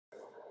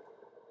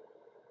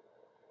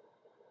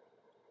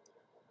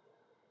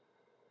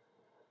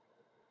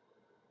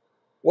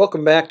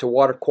Welcome back to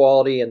Water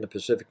Quality in the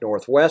Pacific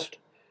Northwest.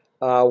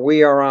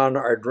 We are on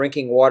our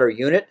drinking water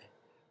unit.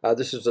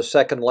 This is the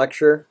second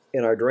lecture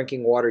in our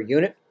drinking water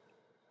unit.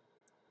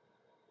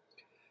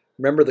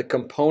 Remember, the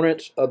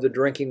components of the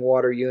drinking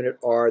water unit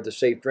are the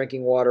Safe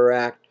Drinking Water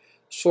Act,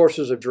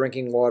 sources of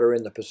drinking water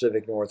in the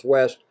Pacific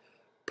Northwest,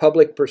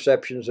 public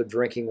perceptions of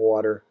drinking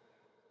water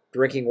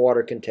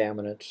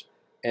contaminants,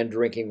 and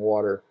drinking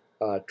water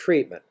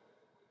treatment.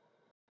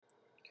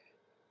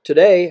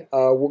 Today,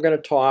 we're going to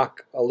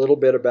talk a little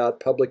bit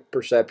about public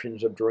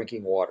perceptions of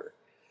drinking water.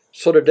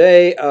 So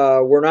today,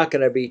 we're not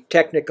going to be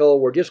technical.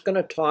 We're just going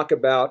to talk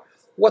about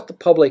what the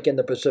public in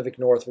the Pacific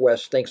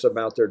Northwest thinks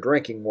about their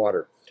drinking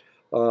water.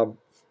 So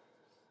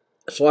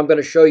I'm going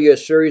to show you a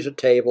series of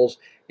tables,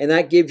 and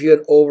that gives you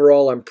an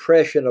overall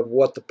impression of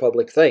what the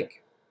public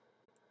think.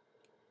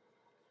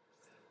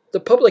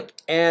 The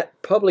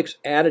public's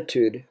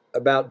attitude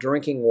about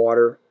drinking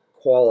water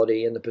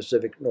quality in the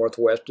Pacific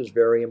Northwest is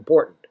very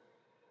important.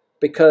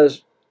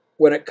 Because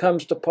when it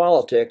comes to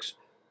politics,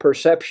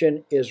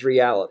 perception is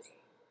reality.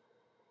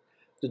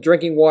 The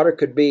drinking water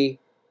could be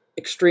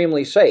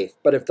extremely safe,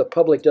 but if the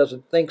public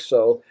doesn't think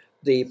so,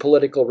 the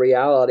political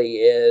reality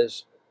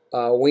is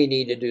we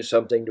need to do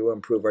something to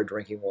improve our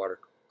drinking water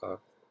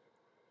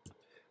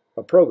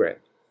program.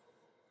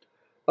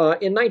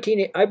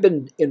 I've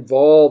been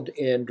involved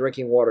in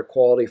drinking water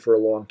quality for a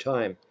long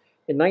time.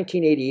 In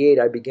 1988,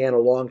 I began a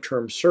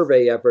long-term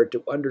survey effort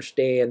to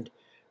understand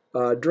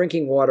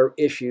drinking water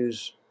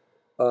issues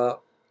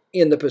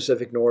in the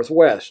Pacific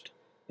Northwest.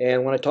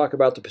 And when I talk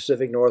about the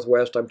Pacific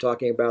Northwest, I'm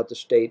talking about the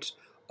states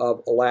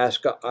of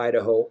Alaska,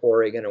 Idaho,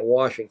 Oregon, and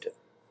Washington.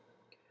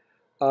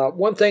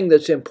 One thing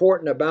that's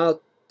important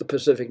about the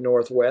Pacific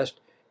Northwest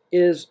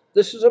is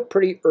this is a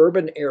pretty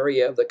urban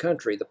area of the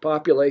country. The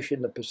population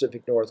in the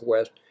Pacific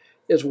Northwest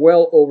is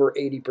well over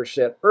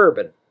 80%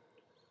 urban.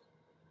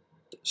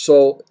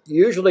 So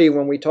usually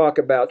when we talk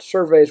about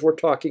surveys, we're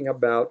talking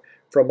about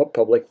from a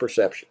public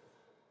perception.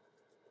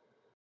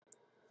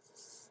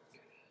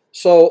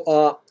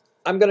 So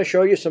I'm going to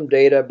show you some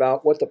data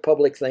about what the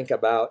public think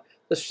about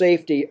the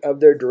safety of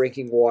their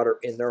drinking water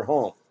in their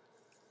home.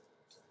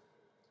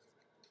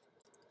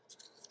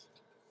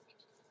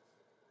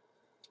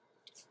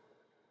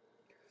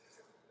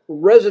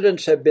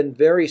 Residents have been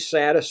very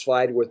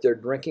satisfied with their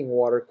drinking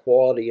water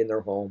quality in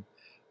their home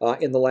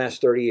in the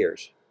last 30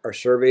 years. Our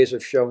surveys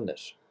have shown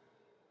this.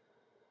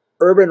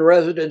 Urban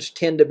residents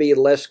tend to be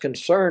less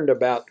concerned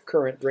about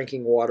current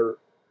drinking water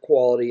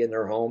quality in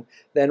their home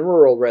than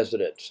rural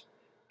residents.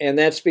 And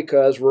that's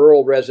because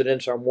rural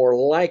residents are more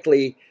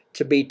likely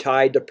to be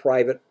tied to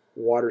private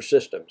water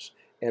systems.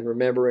 And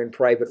remember, in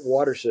private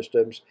water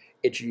systems,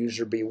 it's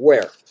user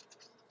beware.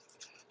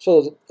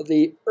 So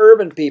the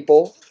urban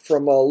people,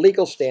 from a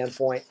legal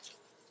standpoint,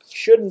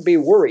 shouldn't be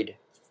worried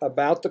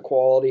about the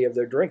quality of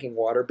their drinking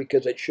water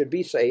because it should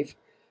be safe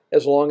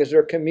as long as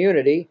their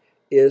community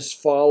is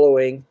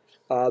following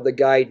the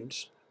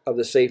guidance of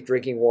the Safe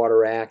Drinking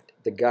Water Act,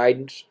 the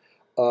guidance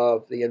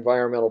of the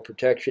Environmental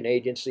Protection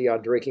Agency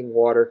on drinking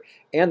water,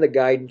 and the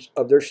guidance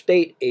of their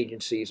state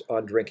agencies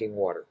on drinking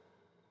water.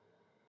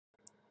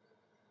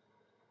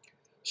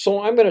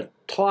 So I'm going to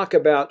talk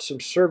about some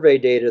survey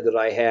data that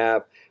I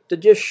have to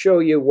just show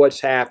you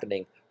what's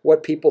happening,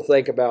 what people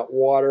think about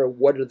water,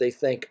 what do they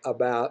think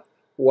about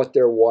what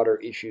their water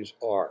issues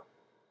are.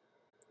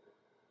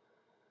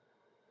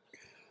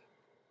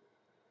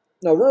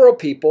 Now, rural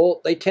people,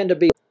 they tend to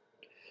be,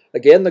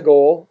 again, the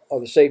goal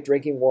of the Safe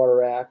Drinking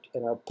Water Act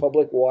and our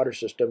public water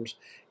systems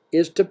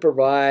is to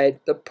provide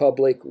the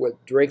public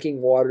with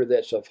drinking water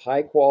that's of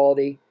high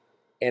quality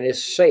and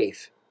is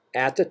safe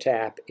at the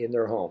tap in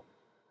their home.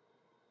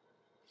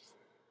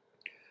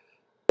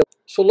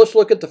 So let's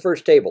look at the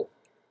first table.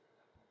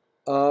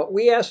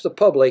 We asked the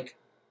public,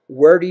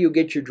 where do you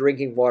get your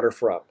drinking water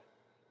from?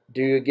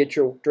 Do you get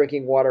your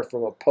drinking water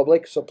from a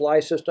public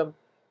supply system,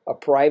 a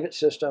private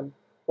system,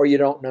 or you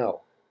don't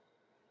know?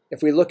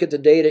 If we look at the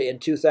data in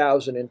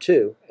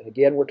 2002, and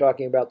again we're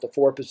talking about the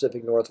 4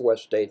 Pacific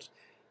Northwest states,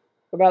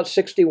 about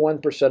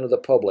 61% of the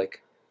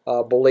public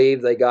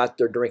believe they got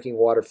their drinking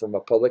water from a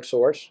public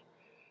source.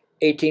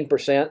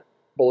 18%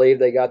 believe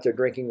they got their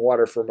drinking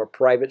water from a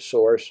private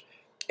source,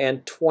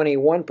 and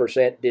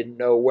 21% didn't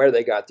know where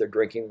they got their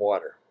drinking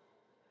water.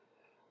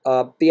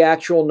 The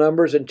actual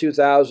numbers in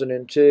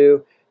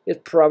 2002 is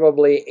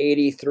probably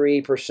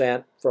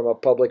 83% from a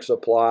public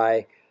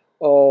supply,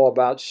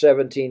 about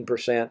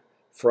 17%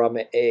 from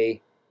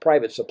a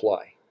private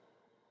supply.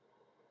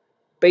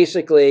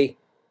 Basically,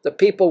 the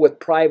people with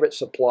private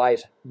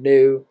supplies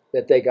knew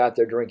that they got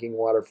their drinking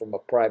water from a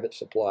private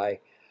supply,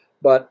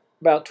 but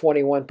about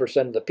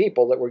 21% of the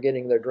people that were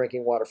getting their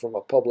drinking water from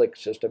a public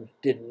system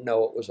didn't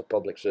know it was a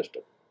public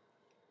system.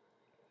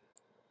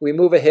 We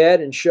move ahead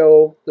and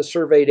show the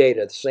survey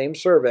data, the same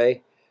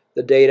survey,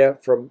 the data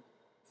from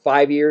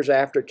 5 years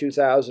after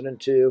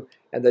 2002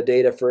 and the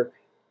data for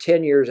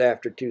 10 years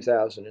after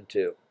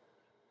 2002.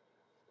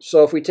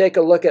 So if we take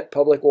a look at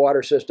public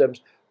water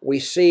systems, we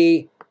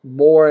see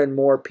more and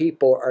more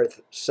people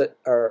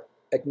are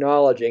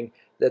acknowledging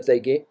that they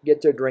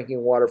get their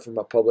drinking water from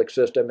a public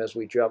system, as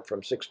we jump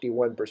from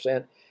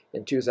 61%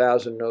 in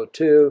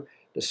 2002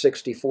 to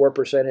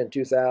 64% in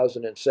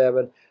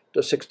 2007 to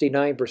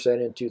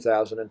 69% in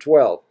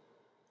 2012.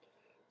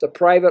 The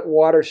private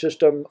water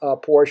system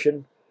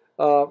portion,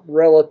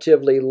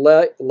 relatively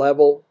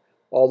level,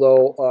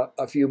 although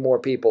a few more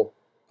people,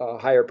 a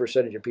higher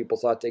percentage of people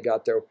thought they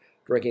got their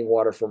drinking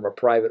water from a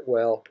private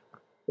well.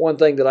 One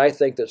thing that I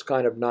think that's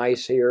kind of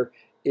nice here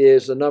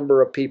is the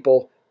number of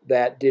people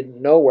that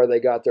didn't know where they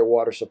got their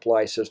water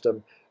supply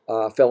system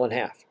fell in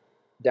half,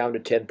 down to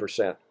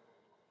 10%.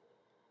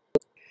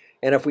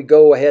 And if we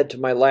go ahead to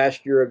my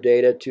last year of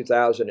data,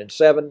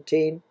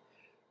 2017,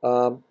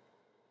 over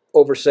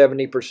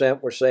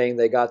 70% were saying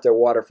they got their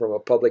water from a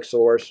public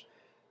source,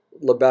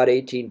 about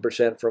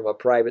 18% from a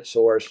private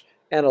source,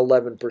 and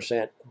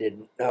 11%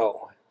 didn't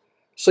know.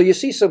 So you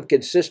see some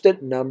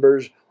consistent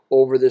numbers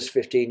over this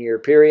 15-year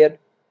period.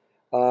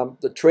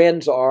 The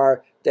trends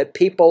are that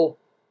people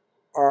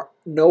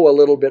know a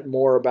little bit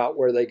more about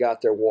where they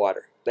got their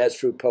water. That's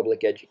through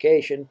public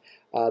education.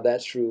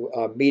 That's through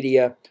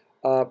media.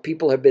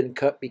 People have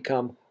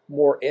become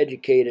more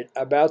educated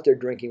about their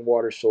drinking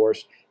water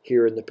source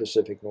here in the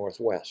Pacific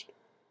Northwest.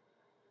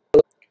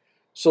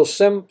 So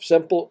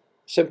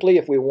simply,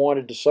 if we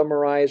wanted to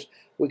summarize,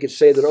 we could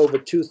say that over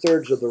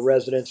 2/3 of the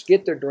residents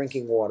get their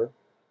drinking water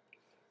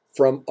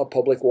from a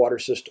public water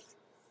system.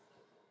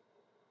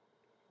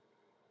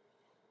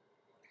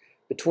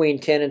 Between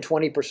 10 and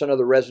 20% of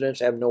the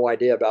residents have no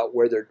idea about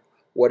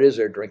what is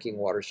their drinking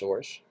water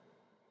source.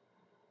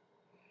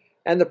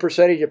 And the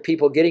percentage of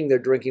people getting their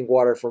drinking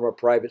water from a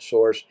private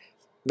source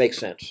makes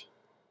sense,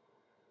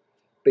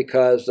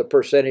 because the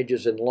percentage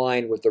is in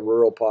line with the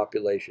rural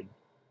population,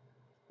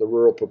 the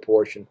rural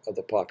proportion of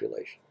the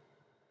population.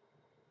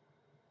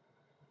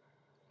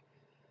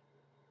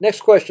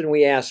 Next question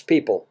we ask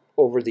people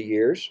over the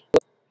years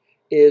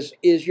is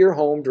your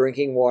home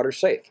drinking water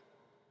safe?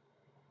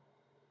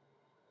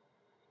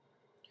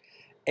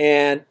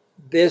 And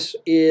this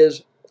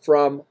is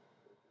from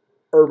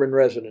urban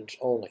residents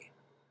only.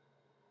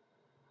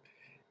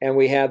 And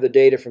we have the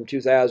data from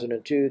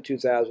 2002,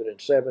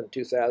 2007,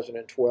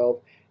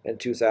 2012, and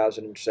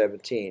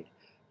 2017.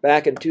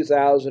 Back in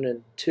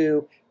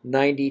 2002,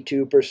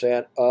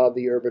 92% of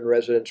the urban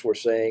residents were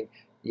saying,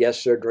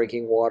 yes, their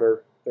drinking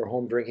water, their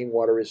home drinking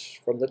water is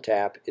from the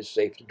tap, is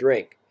safe to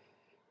drink.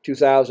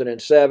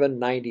 2007,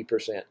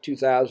 90%.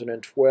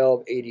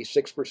 2012,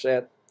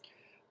 86%.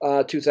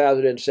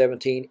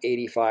 2017,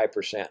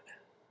 85%.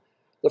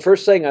 The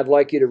first thing I'd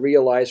like you to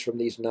realize from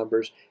these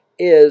numbers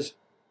is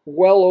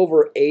well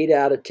over 8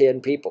 out of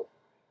 10 people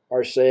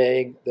are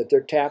saying that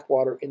their tap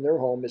water in their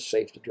home is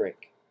safe to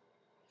drink.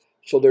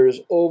 So there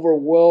is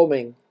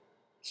overwhelming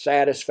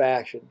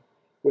satisfaction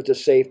with the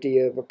safety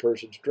of a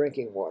person's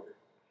drinking water.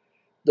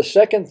 The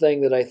second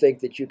thing that I think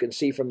that you can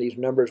see from these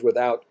numbers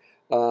without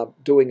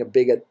doing a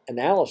big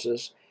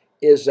analysis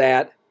is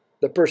that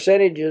the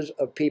percentages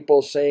of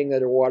people saying that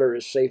their water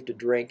is safe to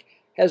drink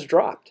has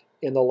dropped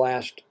in the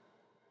last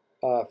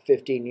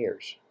 15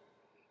 years.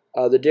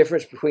 The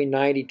difference between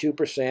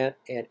 92%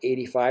 and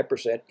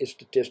 85% is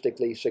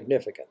statistically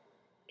significant.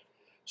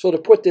 So to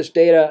put this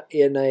data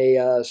in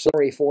a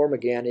summary form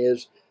again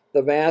is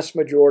the vast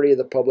majority of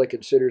the public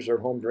considers their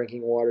home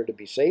drinking water to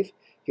be safe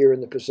here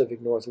in the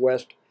Pacific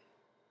Northwest.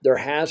 There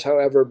has,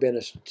 however, been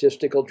a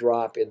statistical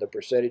drop in the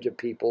percentage of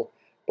people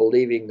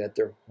believing that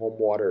their home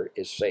water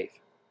is safe.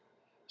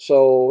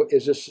 So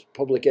is this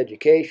public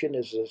education?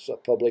 Is this a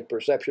public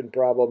perception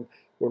problem?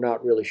 We're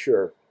not really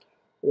sure.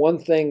 One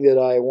thing that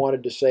I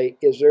wanted to say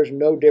is there's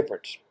no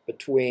difference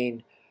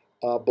between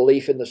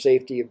belief in the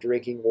safety of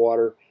drinking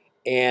water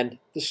and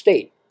the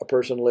state a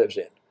person lives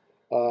in.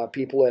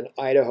 People in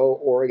Idaho,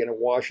 Oregon, and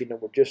Washington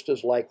were just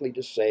as likely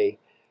to say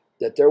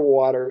that their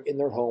water in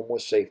their home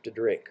was safe to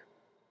drink.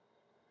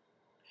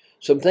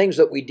 Some things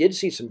that we did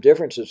see some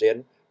differences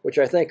in, which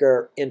I think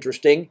are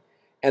interesting,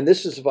 and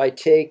this is if I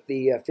take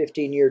the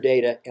 15-year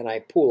data and I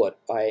pool it,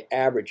 I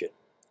average it.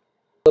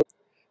 If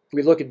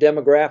we look at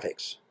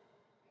demographics,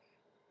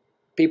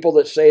 people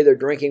that say their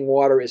drinking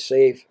water is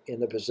safe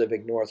in the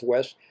Pacific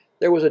Northwest,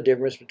 there was a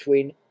difference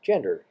between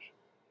genders.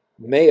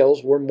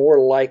 Males were more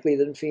likely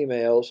than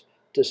females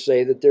to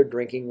say that their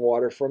drinking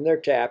water from their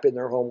tap in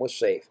their home was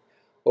safe.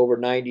 Over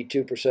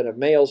 92% of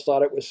males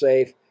thought it was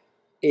safe.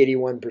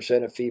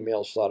 81% of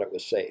females thought it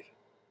was safe.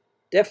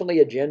 Definitely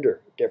a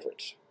gender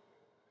difference.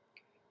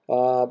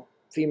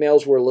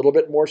 Females were a little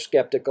bit more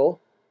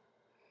skeptical,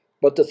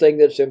 but the thing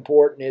that's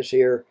important is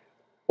here,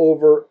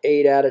 over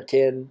 8 out of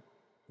 10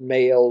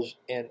 males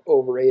and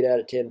over 8 out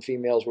of 10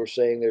 females were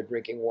saying their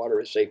drinking water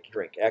is safe to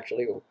drink.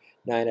 Actually,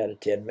 9 out of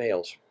 10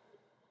 males.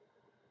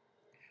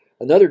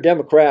 Another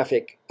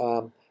demographic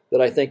that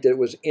I think that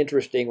was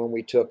interesting when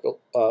we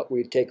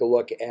take a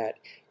look at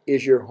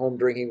is your home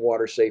drinking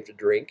water safe to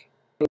drink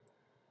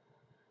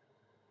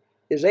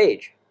is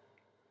age.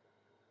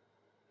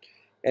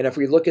 And if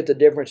we look at the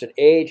difference in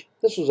age,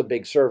 this was a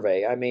big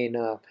survey. I mean,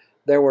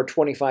 there were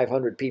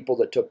 2,500 people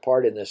that took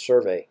part in this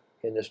survey,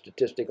 in this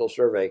statistical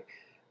survey.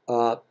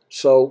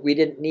 So we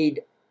didn't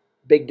need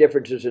big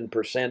differences in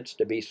percents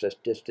to be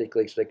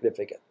statistically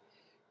significant.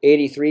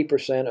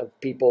 83% of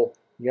people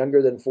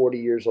younger than 40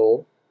 years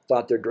old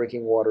thought their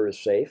drinking water is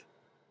safe.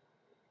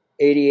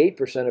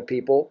 88% of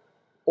people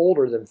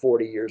older than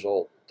 40 years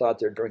old thought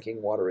their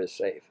drinking water is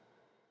safe.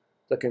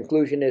 The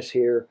conclusion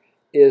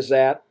is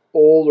that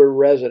older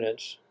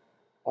residents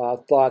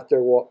thought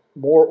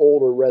more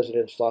older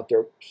residents thought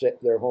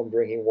their home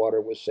drinking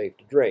water was safe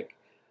to drink.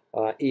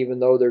 Even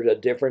though there's a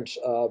difference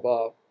of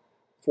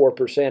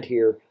 4%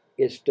 here,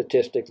 it's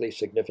statistically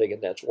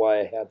significant. That's why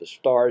I have the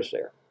stars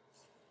there.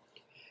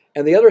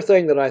 And the other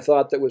thing that I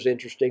thought that was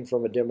interesting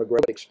from a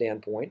demographic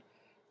standpoint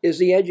is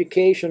the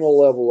educational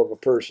level of a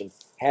person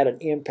had an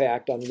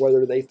impact on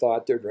whether they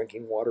thought their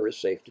drinking water is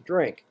safe to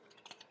drink.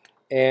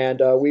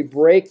 And we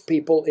break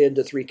people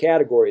into three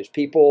categories: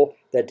 people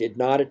that did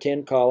not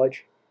attend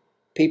college,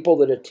 people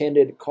that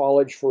attended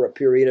college for a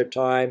period of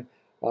time,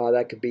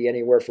 that could be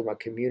anywhere from a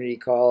community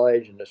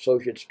college, an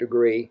associate's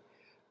degree,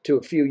 to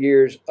a few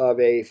years of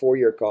a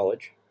four-year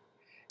college.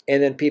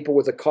 And then people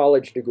with a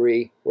college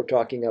degree, we're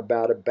talking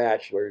about a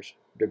bachelor's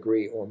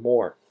degree or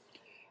more.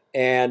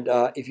 And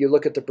if you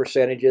look at the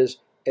percentages,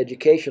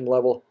 education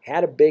level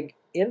had a big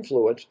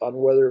influence on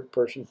whether a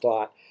person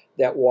thought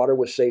that water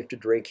was safe to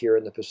drink here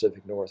in the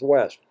Pacific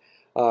Northwest.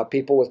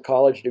 People with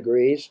college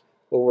degrees,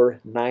 over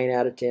 9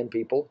 out of 10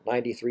 people,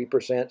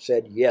 93%,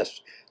 said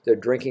yes, their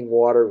drinking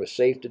water was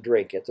safe to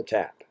drink at the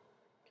tap.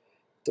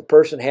 If the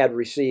person had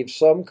received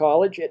some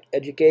college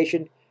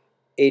education,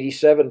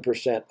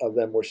 87% of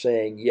them were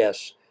saying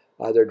yes,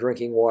 their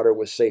drinking water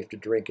was safe to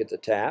drink at the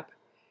tap.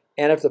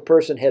 And if the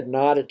person had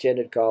not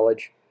attended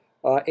college,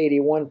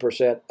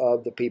 81%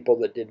 of the people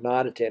that did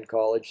not attend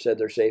college said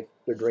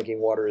their drinking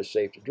water is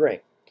safe to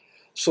drink.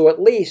 So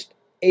at least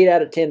 8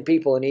 out of 10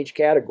 people in each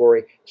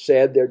category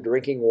said their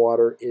drinking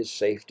water is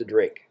safe to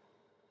drink.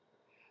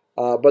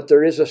 But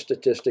there is a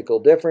statistical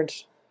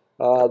difference.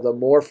 The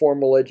more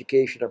formal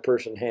education a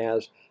person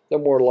has, the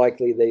more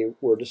likely they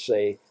were to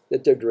say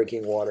that their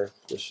drinking water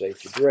was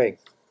safe to drink.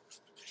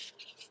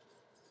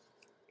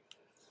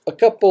 A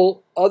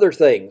couple other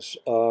things.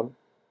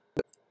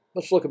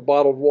 Let's look at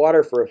bottled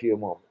water for a few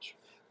moments.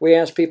 We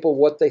asked people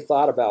what they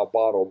thought about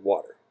bottled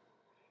water.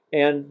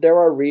 And there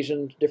are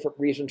different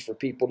reasons for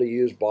people to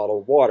use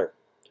bottled water.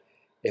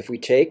 If we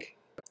take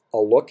a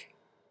look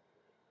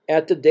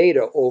at the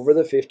data over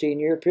the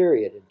 15-year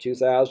period in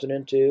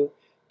 2002,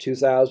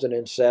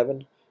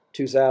 2007,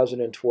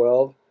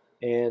 2012,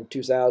 and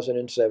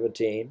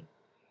 2017,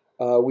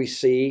 we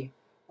see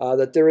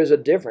that there is a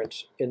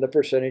difference in the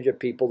percentage of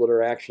people that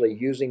are actually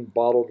using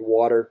bottled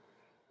water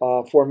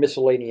for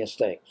miscellaneous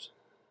things.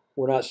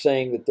 We're not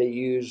saying that they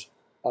use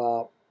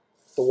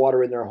the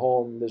water in their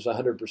home is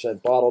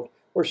 100% bottled.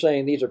 We're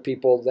saying these are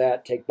people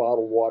that take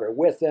bottled water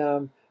with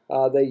them.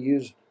 They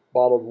use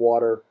bottled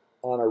water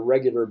on a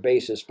regular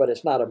basis, but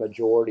it's not a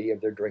majority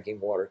of their drinking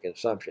water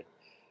consumption.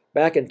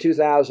 Back in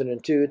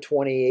 2002,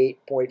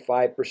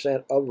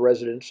 28.5% of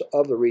residents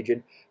of the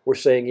region were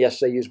saying yes,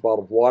 they use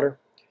bottled water.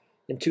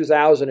 In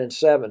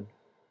 2007,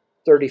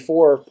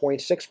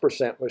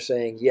 34.6% were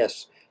saying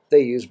yes, they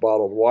use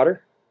bottled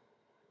water.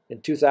 In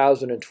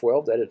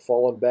 2012, that had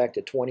fallen back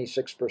to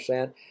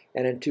 26%,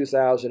 and in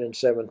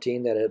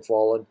 2017, that had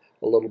fallen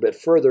a little bit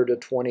further to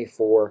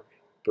 24%.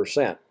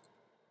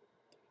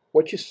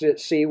 What you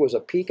see was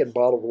a peak in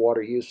bottled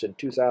water use in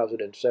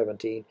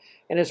 2017,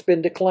 and it's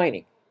been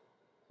declining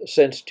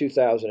since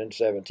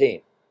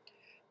 2017.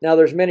 Now,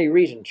 there's many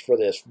reasons for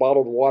this.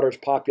 Bottled water's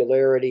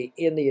popularity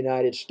in the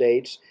United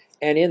States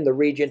and in the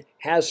region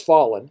has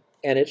fallen,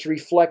 and it's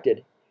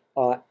reflected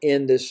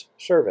in this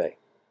survey.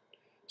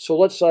 So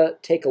let's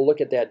take a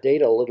look at that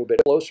data a little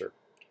bit closer.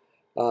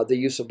 The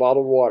use of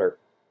bottled water.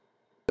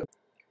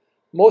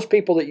 Most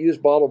people that use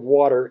bottled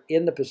water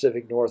in the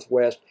Pacific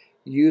Northwest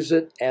use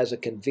it as a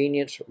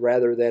convenience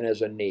rather than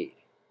as a need.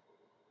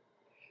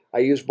 I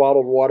use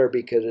bottled water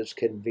because it's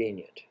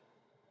convenient.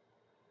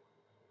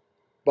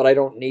 But I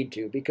don't need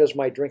to because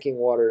my drinking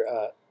water,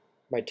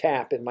 my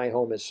tap in my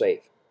home is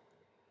safe.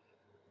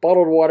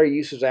 Bottled water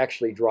use is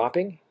actually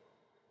dropping.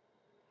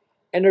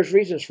 And there's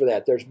reasons for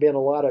that. There's been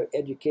a lot of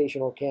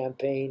educational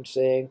campaigns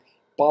saying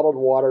bottled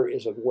water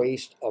is a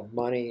waste of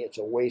money, it's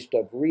a waste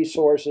of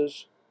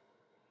resources,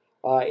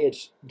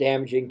 it's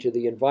damaging to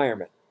the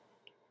environment.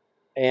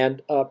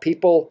 And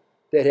people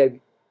that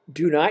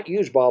do not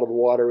use bottled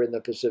water in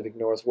the Pacific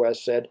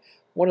Northwest said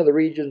one of the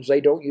reasons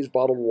they don't use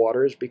bottled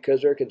water is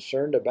because they're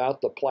concerned about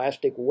the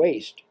plastic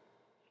waste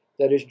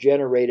that is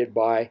generated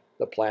by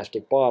the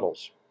plastic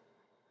bottles.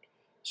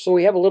 So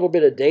we have a little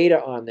bit of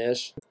data on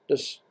this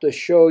to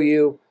show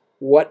you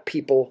what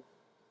people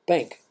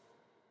think,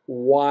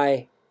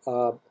 why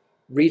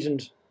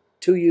reasons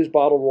to use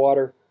bottled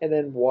water, and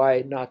then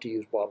why not to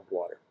use bottled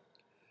water.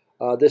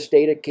 This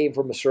data came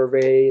from a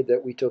survey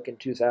that we took in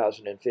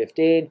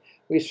 2015.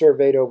 We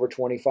surveyed over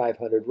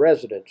 2,500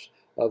 residents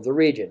of the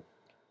region.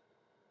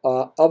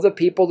 Of the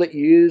people that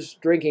use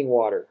drinking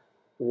water,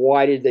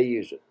 why did they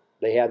use it?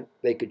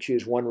 They could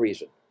choose one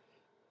reason.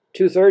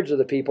 2/3 of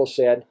the people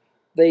said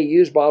they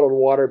use bottled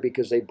water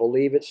because they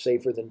believe it's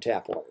safer than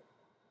tap water.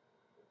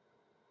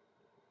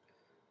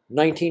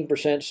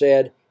 19%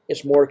 said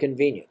it's more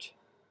convenient.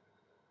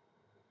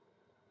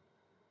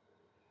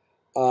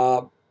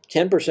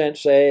 10%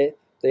 say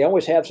they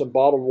always have some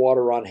bottled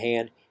water on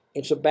hand.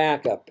 It's a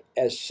backup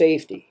as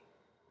safety.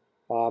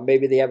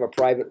 Maybe they have a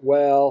private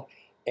well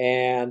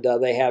and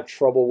they have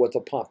trouble with the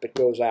pump. It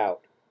goes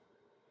out.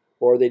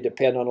 Or they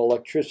depend on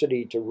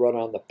electricity to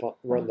run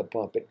the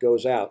pump. It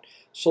goes out.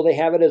 So they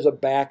have it as a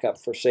backup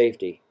for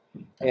safety.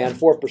 And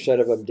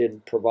 4% of them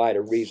didn't provide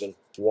a reason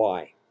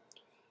why.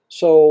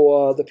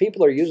 So the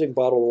people that are using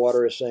bottled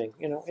water are saying,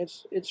 you know,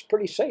 it's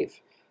pretty safe.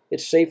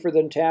 It's safer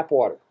than tap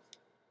water.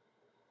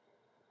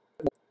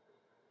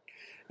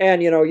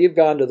 And, you know, you've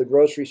gone to the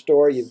grocery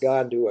store, you've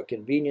gone to a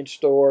convenience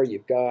store,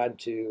 you've gone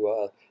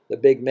to the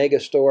big mega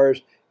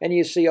stores, and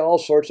you see all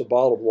sorts of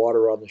bottled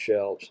water on the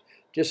shelves.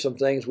 Just some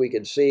things we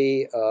can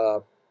see.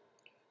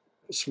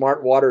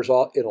 Smart water's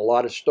in a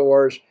lot of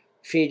stores.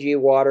 Fiji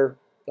water,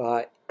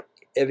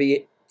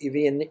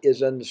 Evian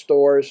is in the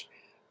stores.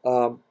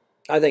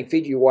 I think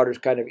Fiji water is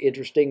kind of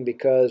interesting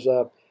because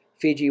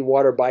Fiji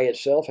water by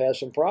itself has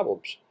some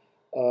problems.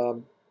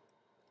 A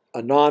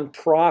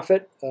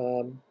nonprofit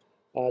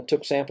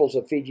took samples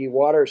of Fiji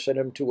water, sent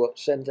them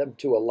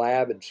to a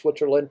lab in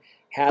Switzerland,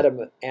 had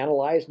them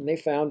analyzed, and they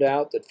found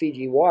out that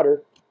Fiji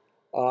water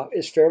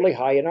is fairly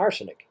high in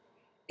arsenic.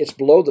 It's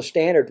below the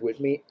standard,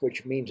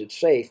 which means it's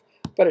safe,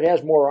 but it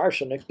has more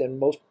arsenic than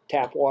most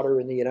tap water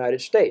in the United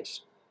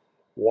States.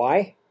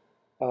 Why?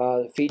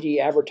 Fiji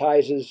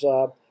advertises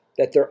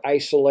that they're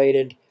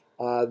isolated,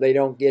 they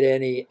don't get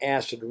any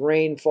acid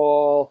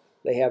rainfall,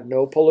 they have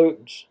no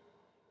pollutants.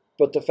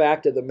 But the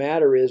fact of the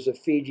matter is the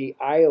Fiji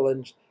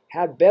Islands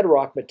have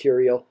bedrock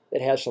material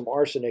that has some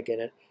arsenic in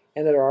it,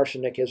 and that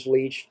arsenic has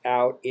leached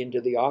out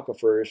into the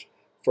aquifers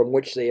from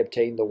which they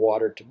obtain the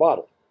water to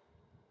bottle.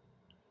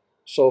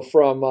 So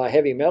from a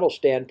heavy metal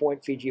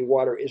standpoint, Fiji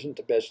water isn't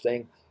the best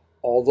thing,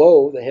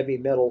 although the heavy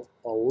metal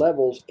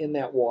levels in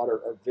that water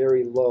are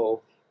very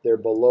low. They're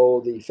below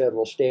the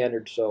federal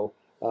standard, so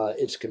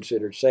it's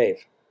considered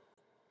safe.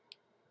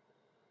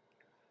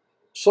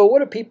 So what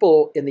do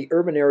people in the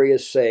urban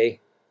areas say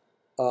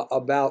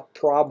about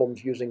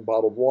problems using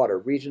bottled water?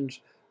 Reasons,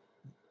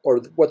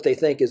 or what they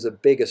think is the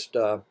biggest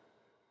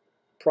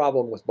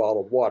problem with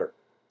bottled water.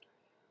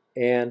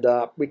 And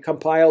we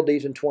compiled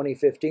these in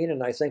 2015,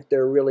 and I think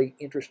they're really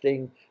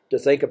interesting to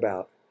think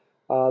about.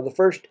 The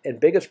first and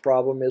biggest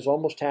problem is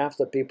almost half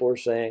the people are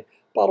saying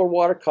bottled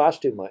water costs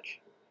too much.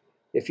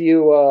 If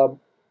you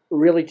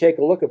really take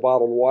a look at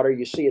bottled water,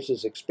 you see it's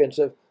as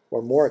expensive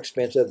or more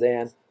expensive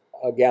than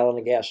a gallon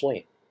of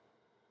gasoline.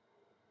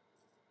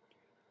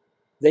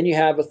 Then you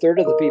have a third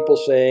of the people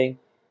saying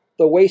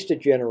the waste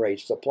it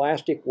generates, the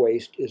plastic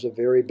waste, is a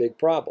very big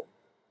problem.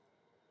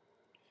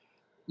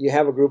 You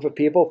have a group of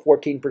people,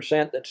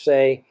 14%, that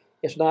say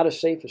it's not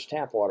as safe as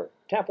tap water.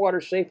 Tap water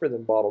is safer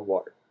than bottled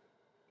water.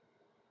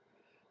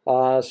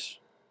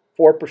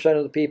 4%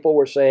 of the people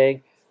were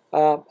saying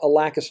a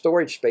lack of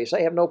storage space.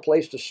 I have no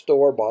place to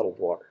store bottled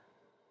water.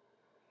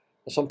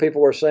 Some people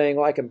were saying,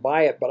 well, I can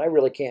buy it, but I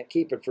really can't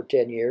keep it for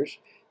 10 years.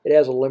 It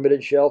has a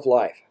limited shelf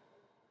life.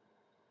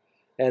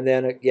 And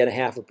then again,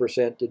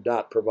 0.5% did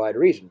not provide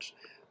reasons.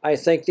 I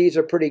think these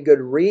are pretty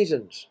good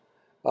reasons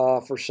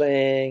for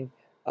saying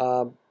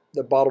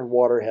the bottled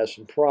water has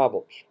some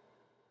problems.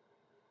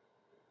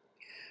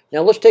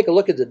 Now let's take a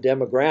look at the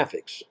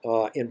demographics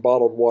in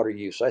bottled water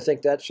use. I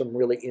think that's some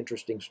really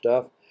interesting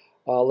stuff.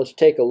 Let's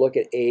take a look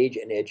at age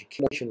and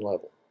education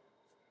level.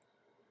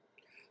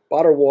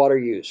 Bottled water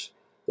use,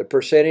 the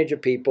percentage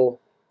of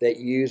people that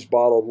use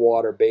bottled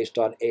water based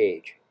on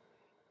age.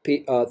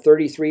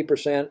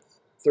 33%,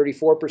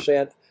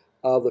 34%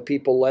 of the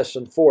people less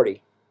than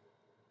 40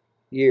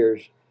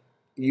 years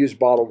use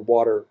bottled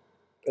water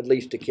at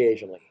least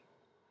occasionally.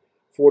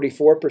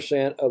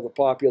 44% of the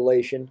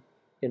population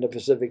in the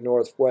Pacific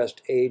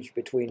Northwest aged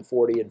between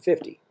 40 and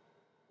 50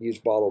 use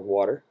bottled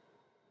water.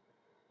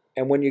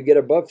 And when you get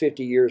above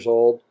 50 years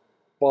old,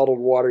 bottled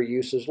water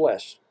use is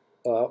less.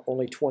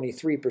 Only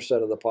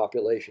 23% of the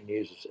population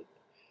uses it.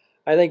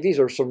 I think these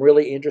are some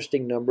really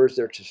interesting numbers.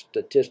 They're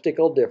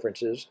statistical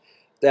differences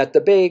that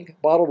the big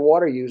bottled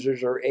water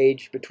users are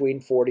aged between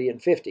 40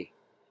 and 50.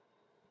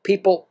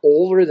 People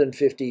older than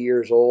 50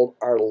 years old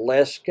are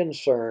less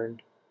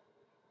concerned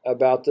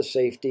about the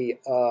safety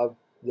of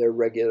their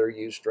regular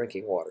use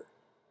drinking water.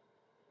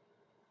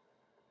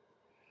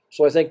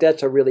 So I think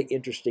that's a really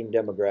interesting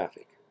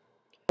demographic.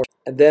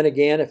 And then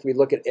again, if we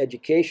look at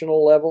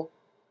educational level,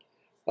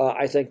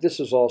 I think this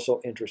is also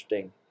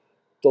interesting.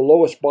 The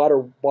lowest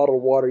bottled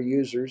water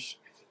users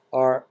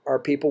are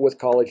people with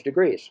college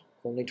degrees.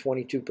 Only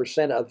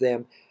 22% of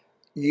them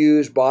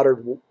use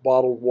bottled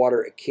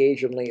water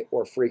occasionally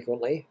or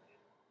frequently.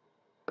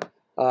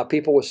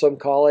 People with some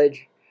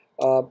college,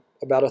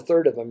 about a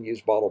third of them use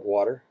bottled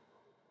water.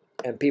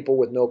 And people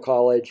with no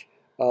college,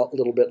 a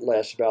little bit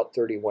less, about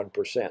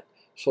 31%.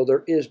 So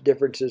there is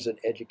differences in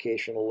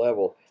educational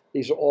level.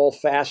 These are all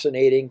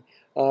fascinating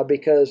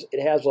because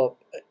it has a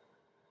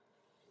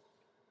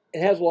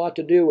lot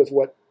to do with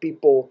what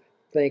people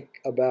think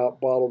about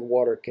bottled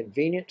water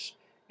convenience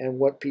and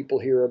what people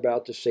hear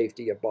about the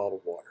safety of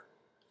bottled water.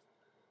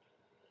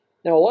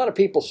 Now, a lot of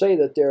people say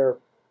that their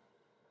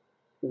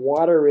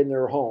water in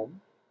their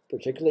home,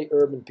 particularly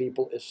urban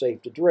people, is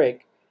safe to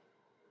drink,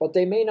 but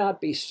they may not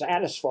be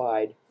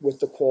satisfied with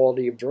the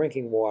quality of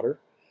drinking water,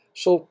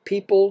 so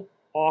people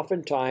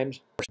oftentimes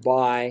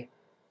buy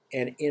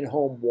an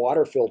in-home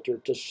water filter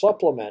to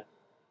supplement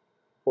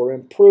or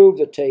improve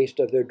the taste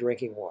of their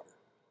drinking water.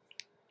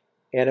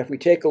 And if we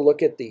take a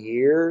look at the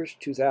years,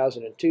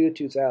 2002,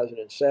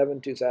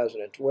 2007,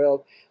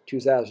 2012,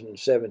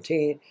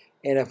 2017,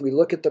 and if we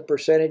look at the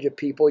percentage of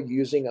people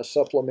using a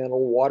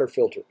supplemental water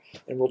filter,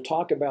 and we'll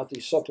talk about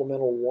the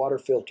supplemental water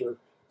filter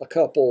a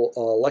couple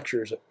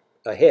lectures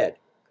ahead.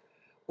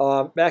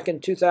 Back in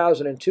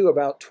 2002,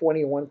 about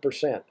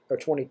 21% or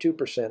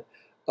 22%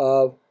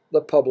 of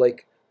the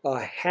public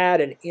had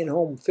an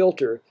in-home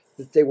filter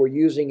that they were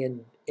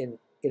using in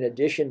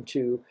addition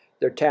to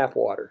their tap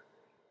water.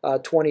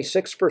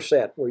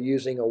 26% were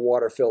using a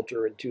water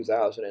filter in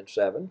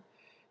 2007.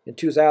 In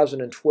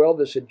 2012,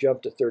 this had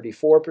jumped to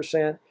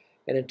 34%,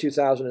 and in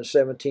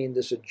 2017,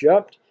 this had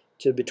jumped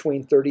to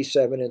between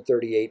 37 and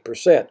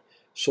 38%.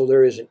 So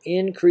there is an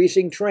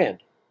increasing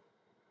trend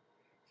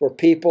for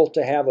people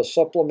to have a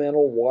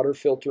supplemental water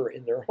filter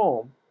in their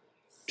home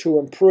to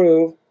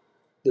improve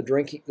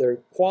their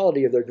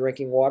quality of their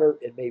drinking water.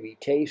 It may be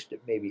taste,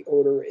 it may be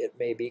odor, it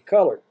may be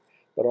color.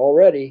 But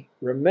already,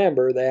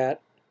 remember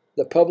that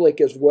the public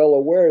is well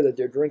aware that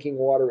their drinking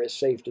water is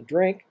safe to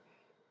drink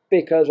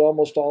because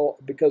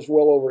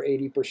well over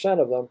 80%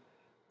 of them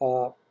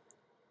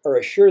are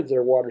assured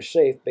their water is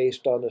safe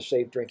based on the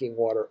Safe Drinking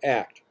Water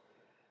Act.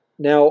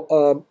 Now,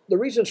 the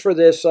reasons for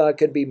this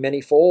could be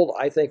manyfold.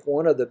 I think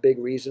one of the big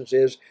reasons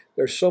is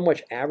there's so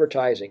much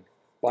advertising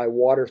by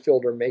water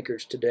filter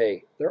makers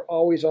today. They're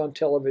always on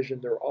television.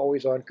 They're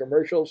always on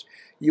commercials.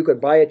 You can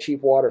buy a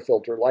cheap water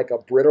filter like a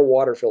Brita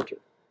water filter,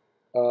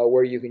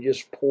 where you can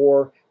just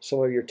pour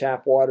some of your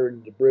tap water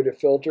into the Brita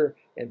filter,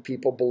 and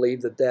people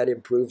believe that that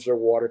improves their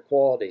water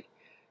quality.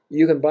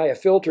 You can buy a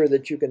filter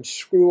that you can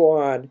screw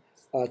on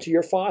to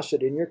your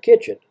faucet in your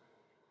kitchen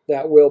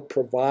that will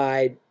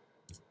provide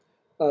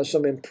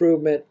some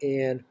improvement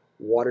in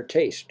water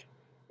taste,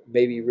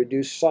 maybe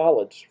reduce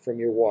solids from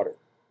your water.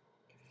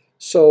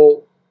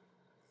 So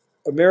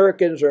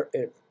Americans, or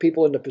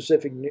people in the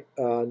Pacific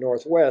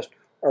Northwest,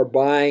 are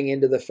buying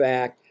into the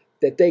fact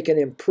that they can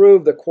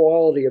improve the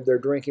quality of their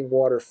drinking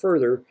water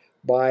further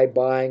by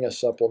buying a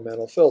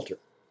supplemental filter.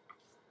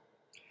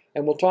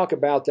 And we'll talk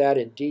about that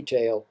in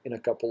detail in a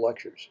couple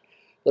lectures.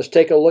 Let's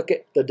take a look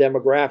at the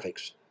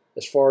demographics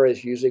as far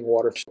as using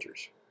water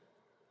filters.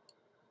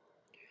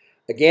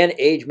 Again,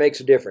 age makes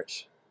a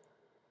difference.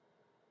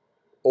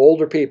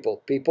 Older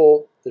people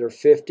that are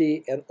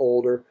 50 and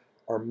older,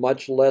 are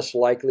much less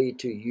likely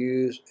to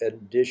use an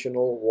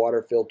additional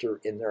water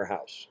filter in their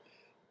house.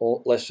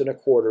 Less than a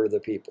quarter of the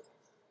people.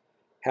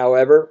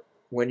 However,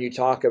 when you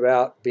talk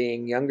about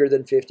being younger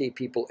than 50,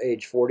 people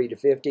age 40 to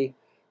 50,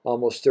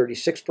 almost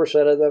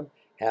 36% of them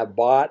have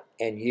bought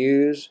and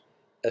use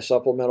a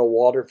supplemental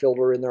water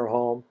filter in their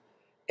home,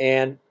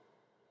 and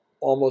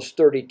over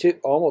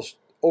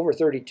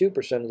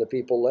 32% of the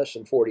people less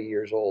than 40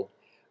 years old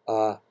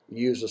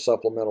use a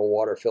supplemental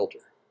water filter.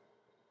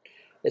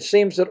 It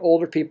seems that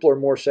older people are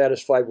more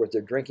satisfied with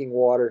their drinking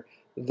water.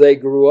 They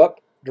grew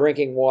up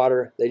drinking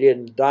water. They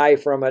didn't die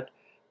from it.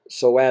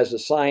 So as the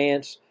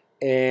science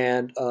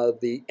and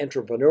the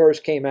entrepreneurs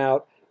came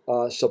out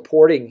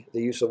supporting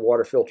the use of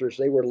water filters,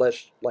 they were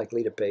less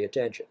likely to pay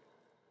attention.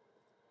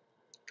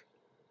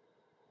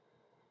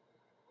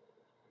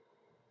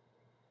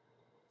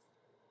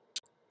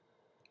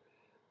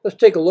 Let's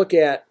take a look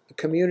at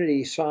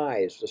community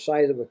size, the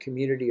size of a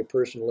community a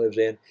person lives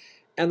in,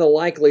 and the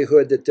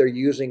likelihood that they're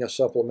using a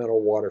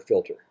supplemental water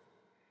filter.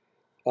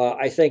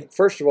 I think,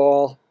 first of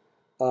all,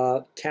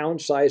 town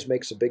size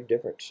makes a big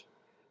difference.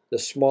 The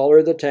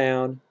smaller the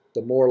town,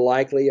 the more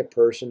likely a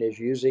person is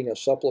using a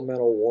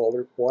supplemental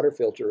water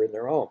filter in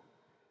their home.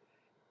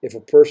 If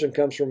a person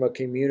comes from a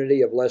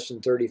community of less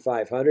than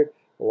 3,500,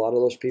 a lot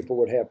of those people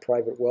would have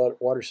private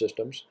water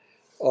systems.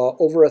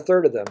 Over a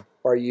third of them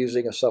are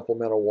using a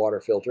supplemental water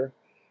filter.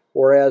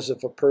 Whereas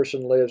if a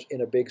person lives in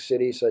a big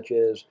city such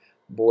as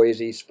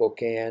Boise,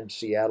 Spokane,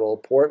 Seattle,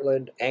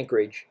 Portland,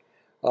 Anchorage,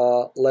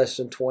 less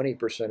than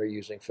 20% are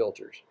using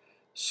filters.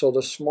 So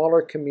the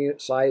smaller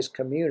size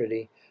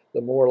community,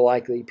 the more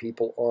likely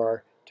people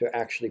are to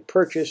actually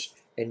purchase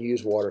and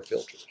use water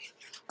filters.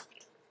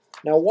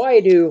 Now, why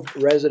do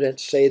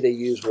residents say they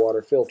use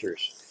water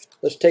filters?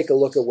 Let's take a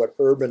look at what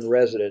urban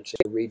residents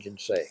in the region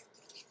say.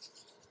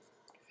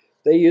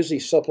 They use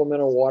these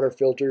supplemental water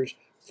filters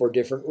for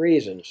different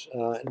reasons,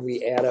 and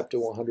we add up to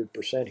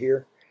 100%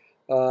 here.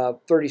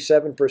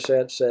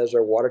 37% says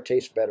their water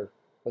tastes better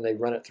when they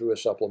run it through a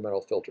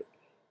supplemental filter,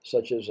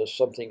 such as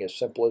something as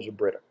simple as a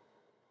Brita.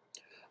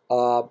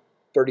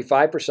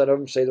 35% of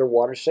them say their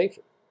water is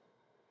safer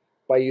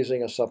by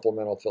using a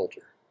supplemental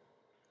filter.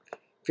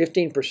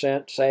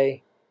 15%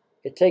 say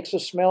it takes the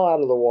smell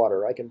out of the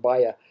water. I can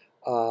buy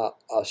a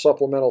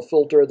supplemental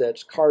filter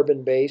that's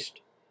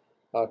carbon-based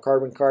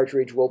Carbon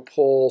cartridge will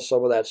pull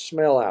some of that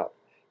smell out.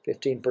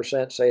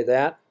 15% say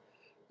that.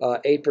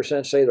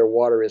 8% say their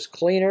water is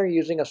cleaner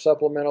using a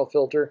supplemental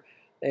filter,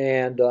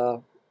 and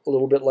a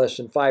little bit less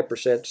than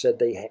 5% said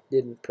they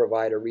didn't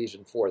provide a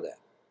reason for that.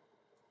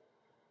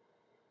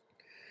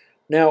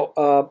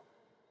 Now,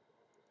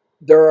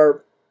 there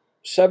are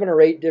 7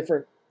 or 8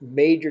 different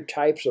major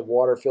types of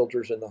water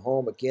filters in the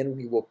home. Again,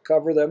 we will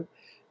cover them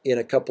in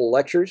a couple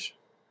lectures.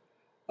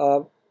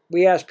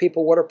 We ask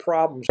people what are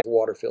problems with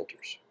water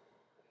filters.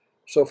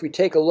 So if we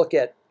take a look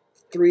at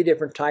 3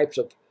 different types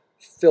of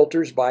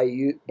filters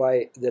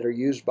that are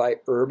used by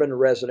urban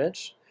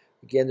residents.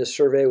 Again, this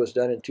survey was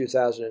done in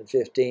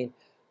 2015.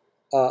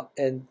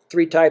 And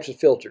 3 types of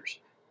filters.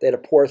 They had a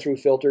pour-through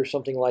filter,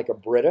 something like a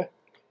Brita,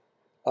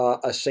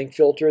 a sink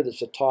filter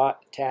that's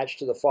attached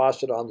to the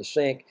faucet on the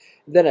sink,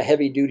 and then a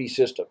heavy-duty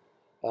system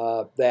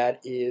that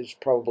is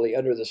probably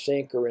under the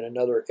sink or in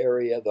another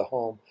area of the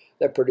home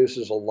that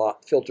filters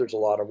a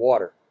lot of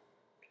water.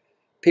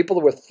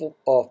 People with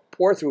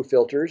pour-through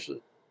filters,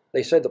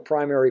 they said the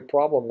primary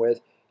problem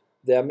with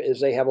them is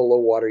they have a low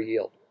water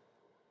yield.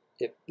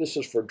 This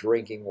is for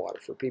drinking water,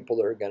 for people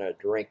that are going to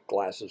drink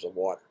glasses of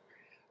water.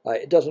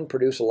 It doesn't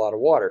produce a lot of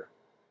water.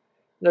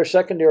 And their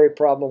secondary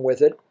problem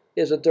with it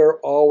is that they're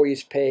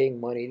always paying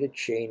money to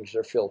change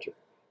their filter,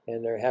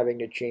 and they're having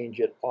to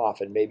change it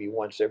often, maybe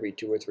once every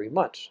 2 or 3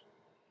 months.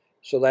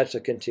 So that's a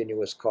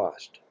continuous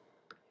cost.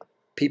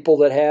 People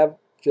that have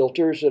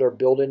filters that are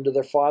built into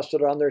their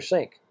faucet on their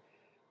sink,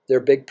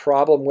 their big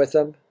problem with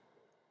them,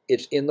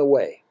 it's in the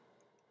way.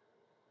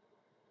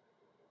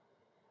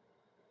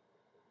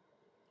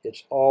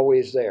 It's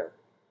always there.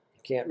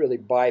 You can't really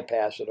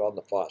bypass it on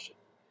the faucet.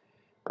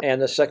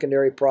 And the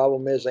secondary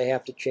problem is they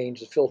have to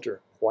change the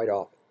filter quite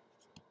often.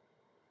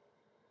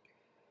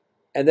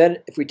 And then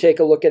if we take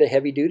a look at a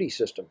heavy-duty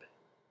system,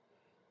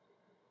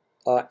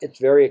 it's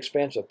very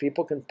expensive.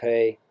 People can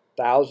pay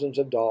thousands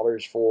of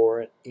dollars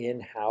for an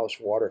in-house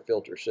water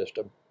filter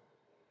system.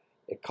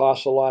 It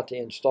costs a lot to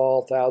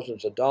install,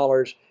 thousands of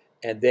dollars,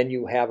 and then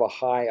you have a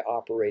high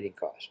operating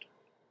cost.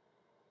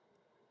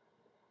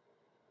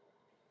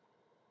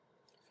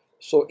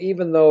 So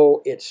even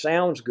though it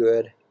sounds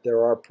good,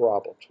 there are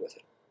problems with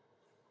it.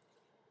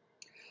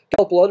 A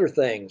couple other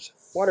things.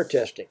 Water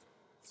testing.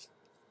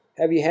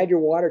 Have you had your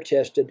water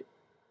tested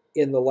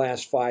in the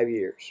last 5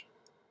 years?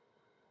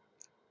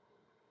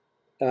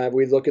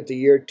 We look at the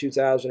year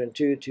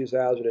 2002,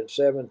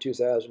 2007,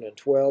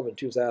 2012, and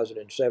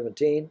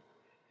 2017.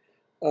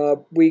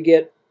 We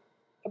get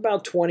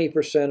about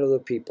 20% of the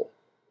people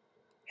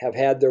have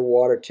had their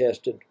water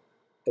tested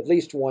at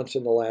least once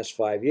in the last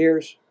 5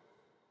 years.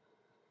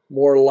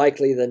 More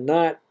likely than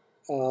not,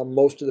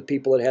 most of the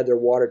people that had their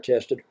water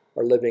tested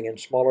are living in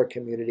smaller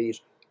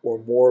communities or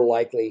more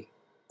likely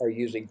are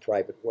using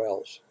private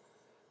wells.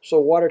 So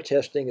water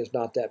testing is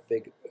not that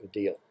big of a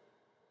deal.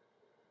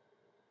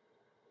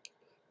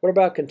 What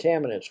about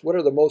contaminants? What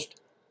are the most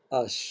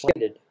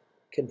cited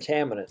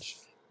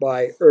contaminants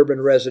by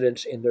urban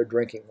residents in their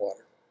drinking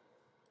water?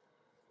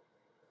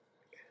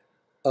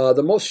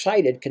 The most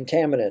cited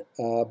contaminant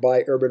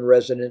by urban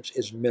residents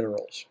is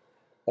minerals.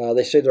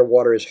 They say their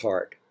water is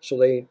hard, so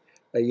they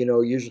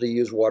usually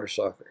use water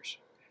softeners.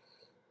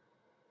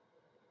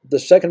 The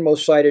second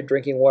most cited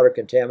drinking water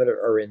contaminant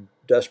are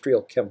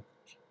industrial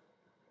chemicals.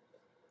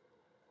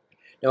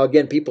 Now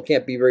again, people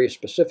can't be very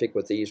specific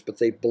with these, but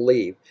they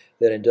believe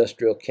that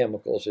industrial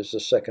chemicals is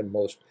the second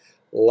most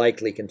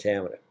likely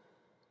contaminant.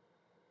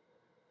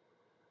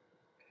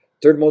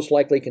 Third most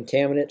likely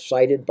contaminant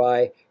cited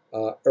by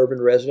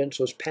urban residents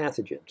was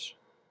pathogens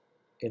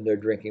in their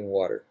drinking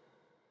water.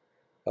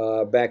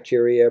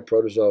 Bacteria,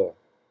 protozoa.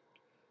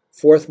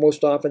 Fourth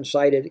most often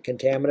cited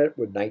contaminant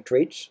were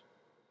nitrates.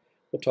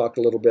 We'll talk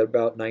a little bit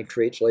about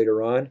nitrates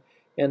later on.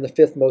 And the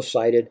fifth most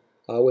cited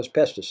was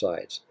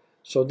pesticides.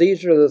 So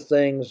these are the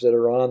things that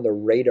are on the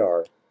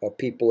radar of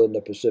people in the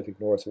Pacific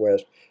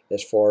Northwest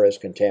as far as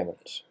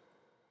contaminants.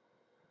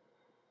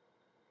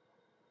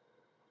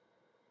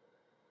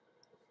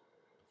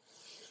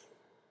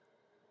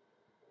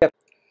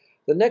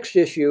 The next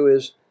issue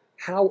is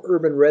how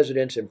urban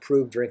residents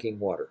improve drinking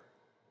water.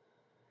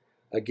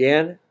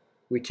 Again,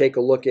 we take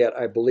a look at,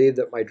 I believe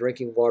that my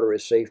drinking water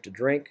is safe to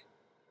drink.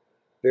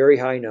 Very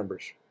high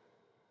numbers.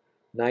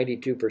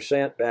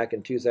 92% back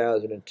in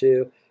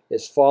 2002.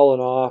 It's fallen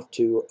off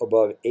to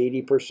above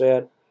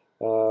 80%.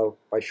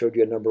 I showed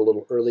you a number a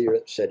little earlier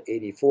that said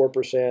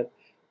 84%,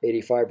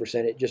 85%.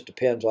 It just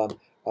depends on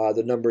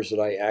the numbers that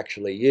I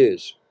actually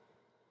use.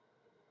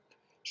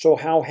 So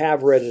how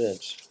have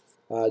residents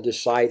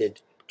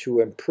decided to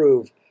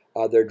improve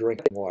their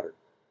drinking water?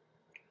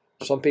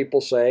 Some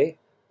people say,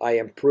 I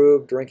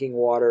improve drinking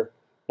water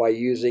by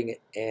using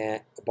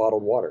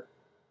bottled water.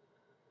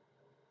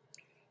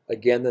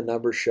 Again, the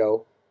numbers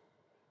show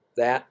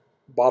that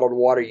bottled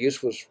water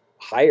use was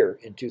higher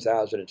in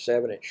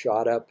 2007. It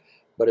shot up,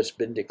 but it's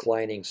been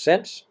declining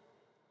since.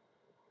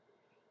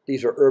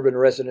 These are urban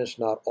residents,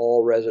 not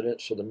all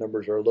residents, so the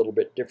numbers are a little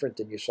bit different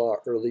than you saw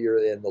earlier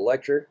in the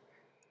lecture.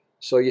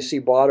 So you see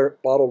bottled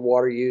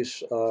water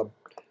use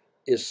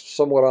is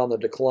somewhat on the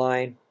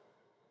decline.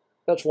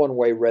 That's one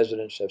way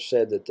residents have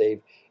said that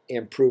they've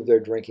improved their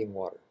drinking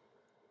water.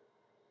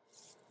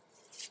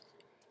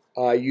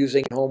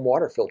 Using home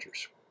water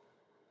filters.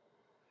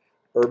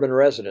 Urban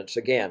residents,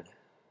 again,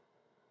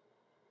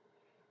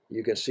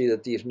 you can see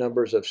that these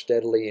numbers have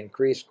steadily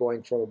increased,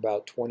 going from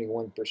about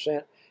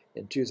 21%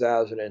 in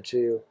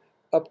 2002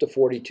 up to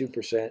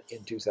 42%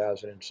 in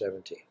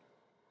 2017.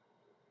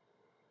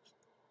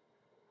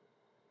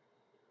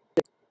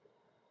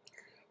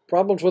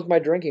 Problems with my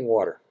drinking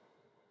water.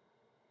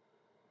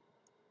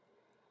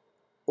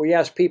 We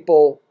asked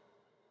people,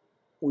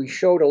 we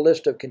showed a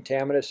list of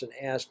contaminants and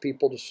asked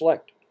people to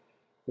select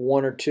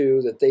one or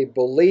two that they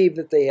believed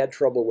that they had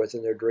trouble with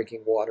in their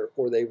drinking water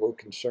or they were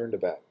concerned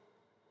about.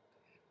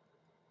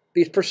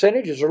 These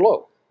percentages are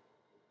low.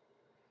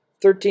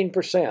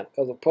 13%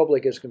 of the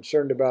public is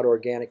concerned about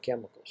organic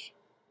chemicals.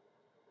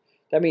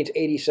 That means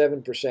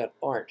 87%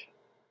 aren't.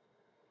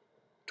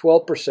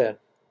 12%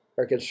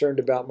 are concerned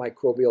about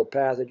microbial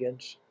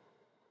pathogens.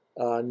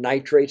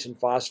 Nitrates and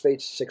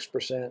phosphates,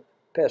 6%.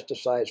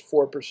 Pesticides,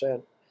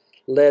 4%.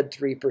 Lead,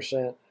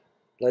 3%.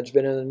 Lead's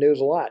been in the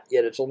news a lot,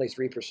 yet it's only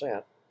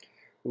 3%.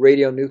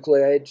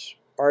 Radionuclides,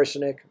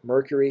 arsenic,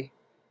 mercury.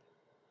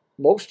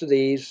 Most of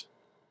these,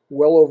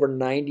 well over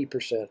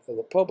 90% of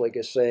the public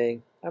is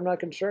saying, I'm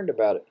not concerned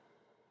about it,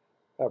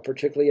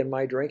 particularly in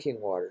my drinking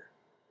water.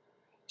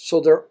 So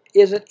there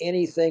isn't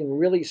anything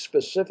really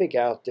specific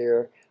out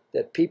there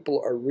that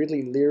people are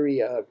really leery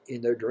of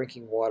in their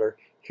drinking water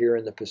here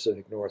in the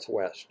Pacific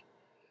Northwest.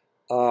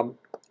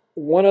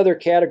 One other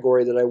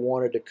category that I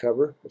wanted to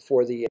cover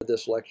before the end of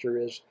this lecture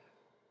is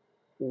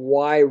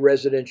why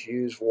residents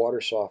use water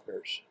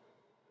softeners.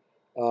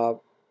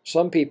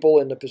 Some people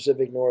in the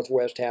Pacific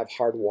Northwest have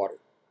hard water.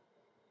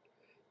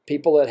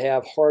 People that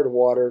have hard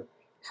water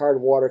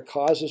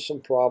causes some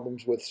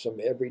problems with some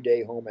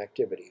everyday home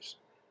activities.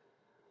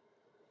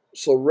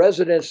 So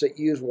residents that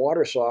use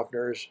water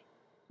softeners,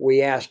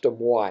 we asked them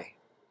why.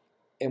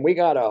 And we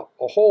got a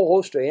whole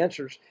host of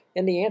answers,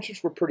 and the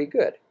answers were pretty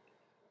good.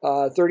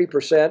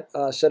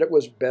 30% said it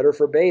was better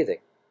for bathing.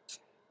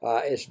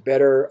 It's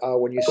better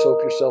when you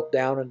soak yourself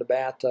down in the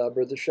bathtub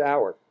or the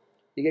shower.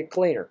 You get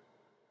cleaner.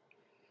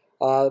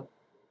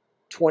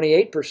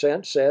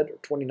 28% said, or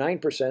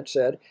 29%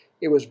 said,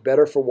 it was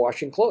better for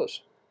washing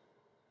clothes.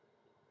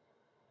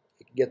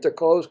 You can get their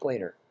clothes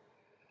cleaner.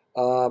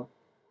 17%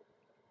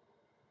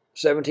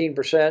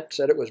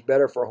 said it was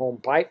better for home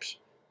pipes.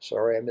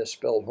 Sorry, I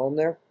misspelled home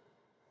there.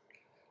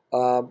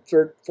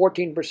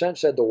 14%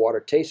 said the water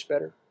tastes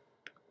better.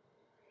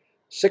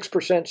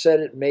 6% said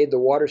it made the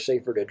water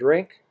safer to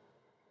drink.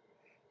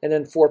 And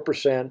then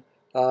 4%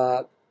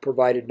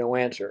 provided no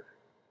answer.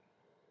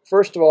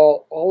 First of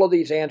all of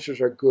these answers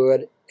are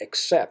good,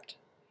 except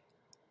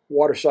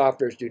water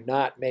softeners do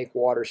not make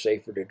water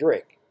safer to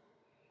drink.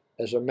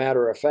 As a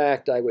matter of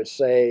fact, I would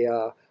say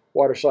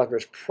water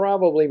softeners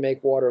probably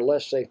make water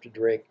less safe to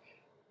drink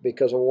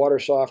because a water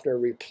softener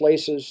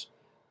replaces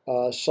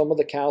some of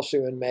the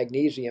calcium and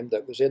magnesium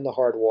that was in the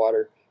hard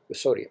water with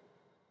sodium.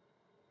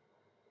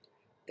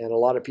 And a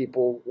lot of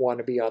people want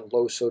to be on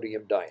low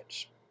sodium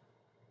diets.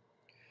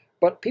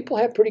 But people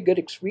have pretty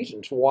good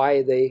reasons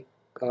why they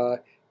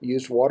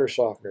use water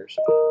softeners.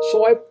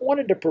 So I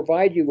wanted to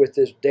provide you with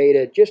this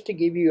data just to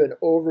give you an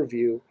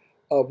overview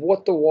of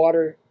what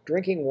the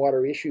drinking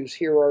water issues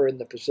here are in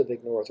the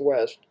Pacific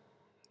Northwest.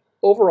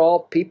 Overall,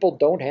 people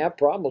don't have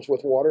problems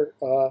with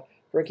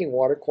drinking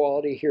water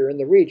quality here in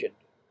the region.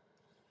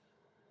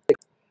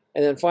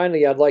 And then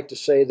finally, I'd like to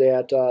say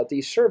that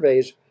these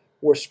surveys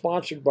were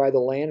sponsored by the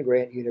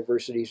land-grant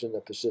universities in the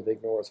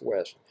Pacific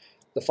Northwest.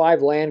 The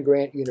 5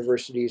 land-grant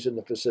universities in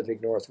the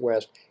Pacific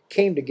Northwest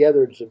came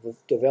together to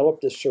develop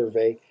this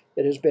survey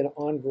that has been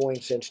ongoing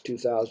since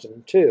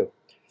 2002.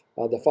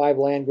 The 5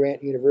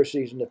 land-grant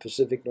universities in the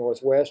Pacific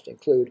Northwest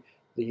include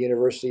the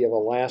University of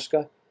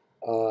Alaska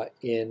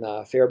in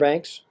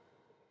Fairbanks,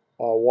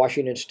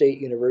 Washington State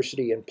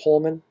University in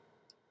Pullman,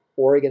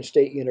 Oregon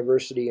State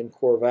University in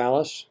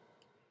Corvallis,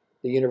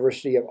 the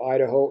University of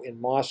Idaho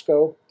in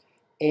Moscow,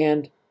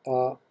 and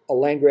a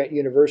land-grant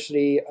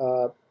university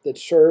that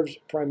serves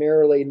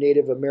primarily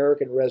Native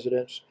American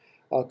residents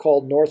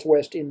called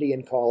Northwest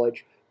Indian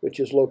College, which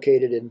is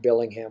located in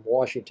Bellingham,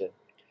 Washington.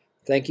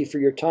 Thank you for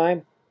your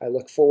time. I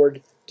look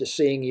forward to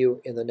seeing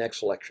you in the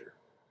next lecture.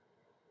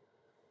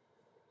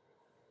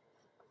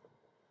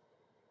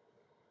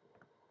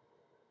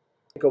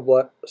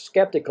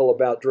 Skeptical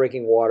about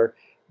drinking water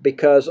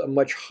because a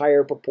much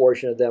higher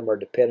proportion of them are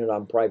dependent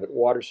on private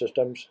water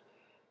systems.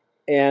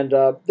 And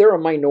there are a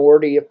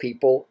minority of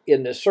people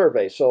in this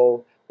survey.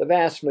 So the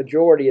vast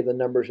majority of the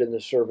numbers in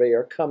this survey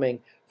are coming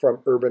from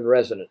urban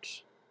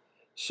residents.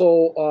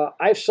 So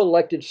I've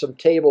selected some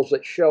tables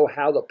that show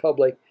how the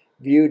public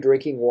view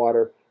drinking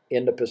water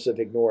in the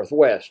Pacific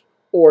Northwest,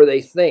 or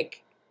they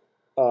think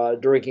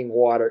drinking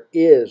water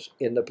is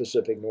in the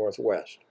Pacific Northwest.